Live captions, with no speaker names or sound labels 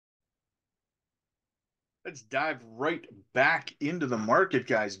Let's dive right back into the market,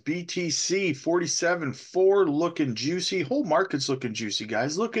 guys. BTC 47.4 looking juicy. Whole market's looking juicy,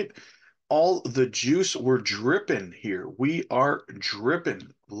 guys. Look at all the juice we're dripping here. We are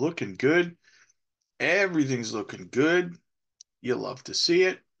dripping, looking good. Everything's looking good. You love to see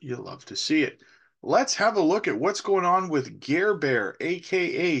it. You love to see it. Let's have a look at what's going on with Gare Bear,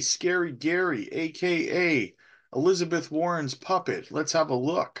 aka Scary Gary, aka Elizabeth Warren's puppet. Let's have a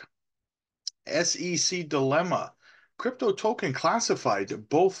look. SEC dilemma. Crypto token classified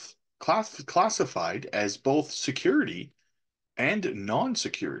as both security and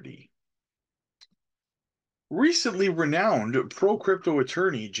non-security. Recently renowned pro-crypto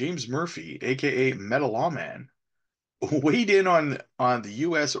attorney James Murphy, aka Meta Lawman, weighed in on the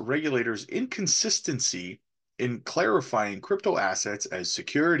US regulators' inconsistency in clarifying crypto assets as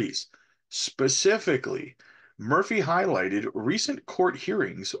securities. Specifically, Murphy highlighted recent court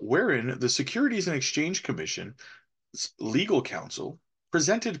hearings wherein the Securities and Exchange Commission legal counsel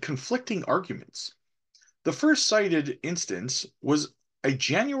presented conflicting arguments. The first cited instance was a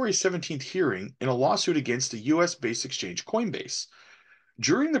January 17th hearing in a lawsuit against the US based exchange Coinbase.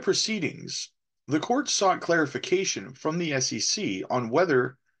 During the proceedings, the court sought clarification from the SEC on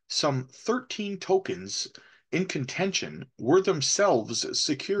whether some 13 tokens in contention were themselves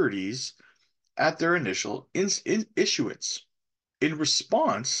securities at their initial issuance. In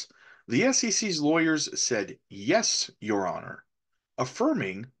response, the SEC's lawyers said, "Yes, Your Honor,"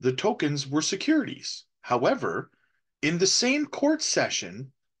 affirming the tokens were securities. However, in the same court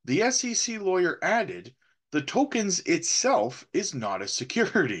session, the SEC lawyer added, "The tokens itself is not a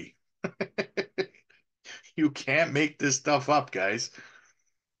security." You can't make this stuff up, guys.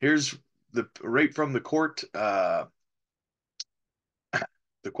 Here's the right from the court.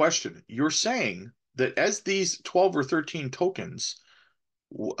 The question: You're saying that as these 12 or 13 tokens,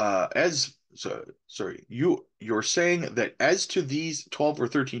 as so, sorry, you're saying that as to these 12 or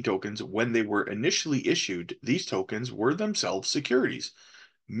 13 tokens, when they were initially issued, these tokens were themselves securities.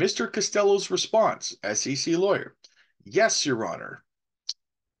 Mr. Costello's response, SEC lawyer: "Yes, Your Honor."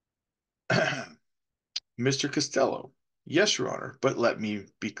 Mr. Costello: "Yes, Your Honor, but let me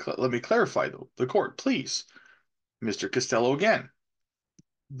clarify though. The court, please." Mr. Costello again: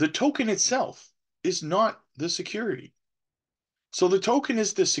 "The token itself is not the security. So the token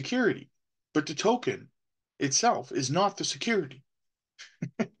is the security, but the token itself is not the security."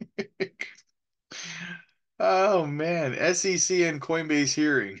 Oh man, SEC and Coinbase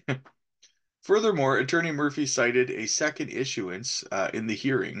hearing. Furthermore, Attorney Murphy cited a second issuance in the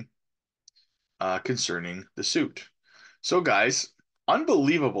hearing concerning the suit. So, guys,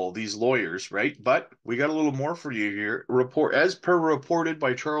 unbelievable, these lawyers, right? But we got a little more for you here. As per reported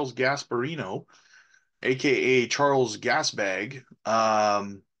by Charles Gasparino, aka Charles Gasbag,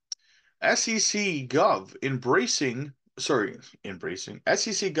 SEC Gov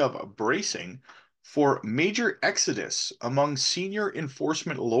SEC Gov bracing for major exodus among senior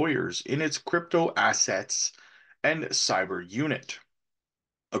enforcement lawyers in its crypto assets and cyber unit.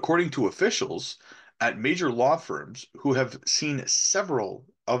 According to officials at major law firms who have seen several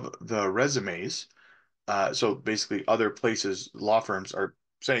of the resumes, so basically other places, law firms are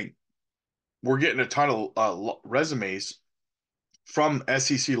saying, "We're getting a ton of resumes from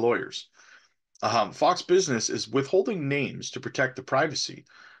SEC lawyers." Fox Business is withholding names to protect the privacy.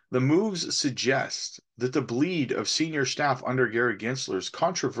 The moves suggest that the bleed of senior staff under Gary Gensler's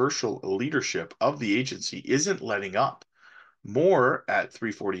controversial leadership of the agency isn't letting up. More at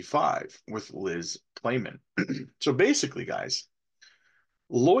 3:45 with Liz Clayman. So basically, guys,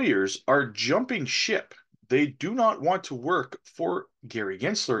 lawyers are jumping ship. They do not want to work for Gary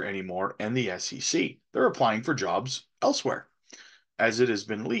Gensler anymore and the SEC. They're applying for jobs elsewhere, as it has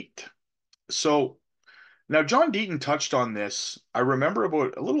been leaked. So now John Deaton touched on this. I remember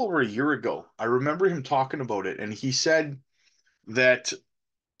about a little over a year ago. I remember him talking about it, and he said that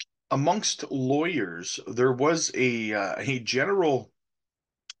amongst lawyers, there was a general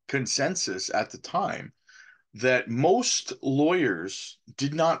consensus at the time that most lawyers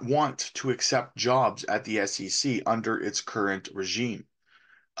did not want to accept jobs at the SEC under its current regime.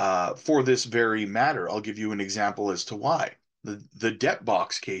 For this very matter, I'll give you an example as to why. The debt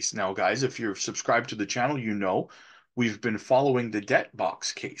box case. Now, guys, if you're subscribed to the channel, you know we've been following the debt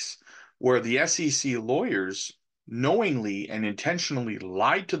box case, where the SEC lawyers knowingly and intentionally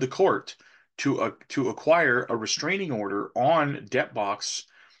lied to the court to acquire a restraining order on debt box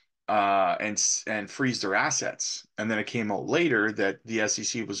and freeze their assets. And then it came out later that the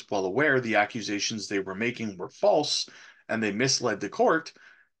SEC was well aware the accusations they were making were false, and they misled the court.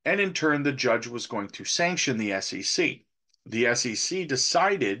 And in turn, the judge was going to sanction the SEC. The SEC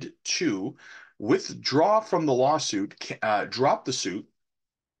decided to withdraw from the lawsuit, drop the suit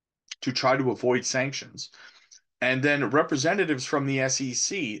to try to avoid sanctions. And then representatives from the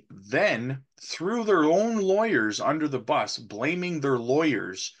SEC then threw their own lawyers under the bus, blaming their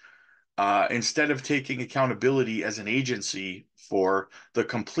lawyers instead of taking accountability as an agency for the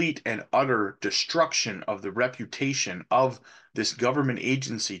complete and utter destruction of the reputation of this government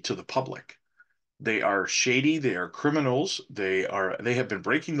agency to the public. They are shady, they are criminals, they have been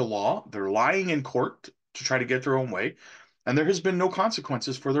breaking the law, they're lying in court to try to get their own way, and there has been no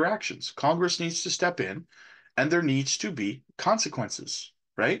consequences for their actions. Congress needs to step in and there needs to be consequences,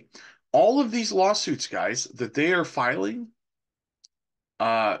 right? All of these lawsuits, guys, that they are filing,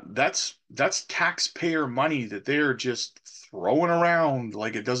 that's taxpayer money that they're just throwing around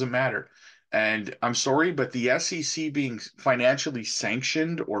like it doesn't matter. And I'm sorry, but the SEC being financially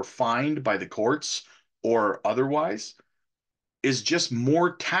sanctioned or fined by the courts or otherwise is just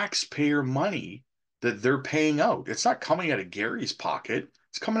more taxpayer money that they're paying out. It's not coming out of Gary's pocket.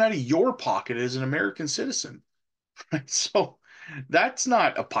 It's coming out of your pocket as an American citizen. Right? So that's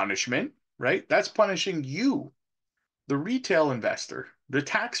not a punishment, right? That's punishing you, the retail investor, the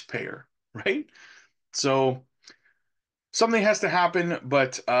taxpayer, right? So something has to happen,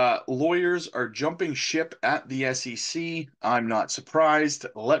 but lawyers are jumping ship at the SEC. I'm not surprised.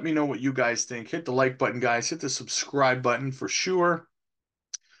 Let me know what you guys think. Hit the like button, guys. Hit the subscribe button for sure.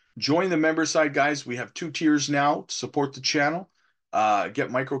 Join the member side, guys. We have 2 tiers now to support the channel. Get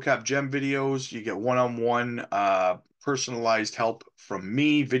microcap gem videos. You get one-on-one personalized help from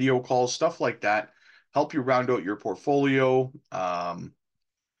me, video calls, stuff like that. Help you round out your portfolio.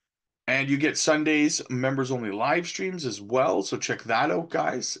 And you get Sundays members only live streams as well. So check that out,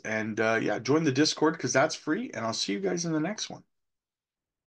 guys. And yeah, join the Discord because that's free. And I'll see you guys in the next one.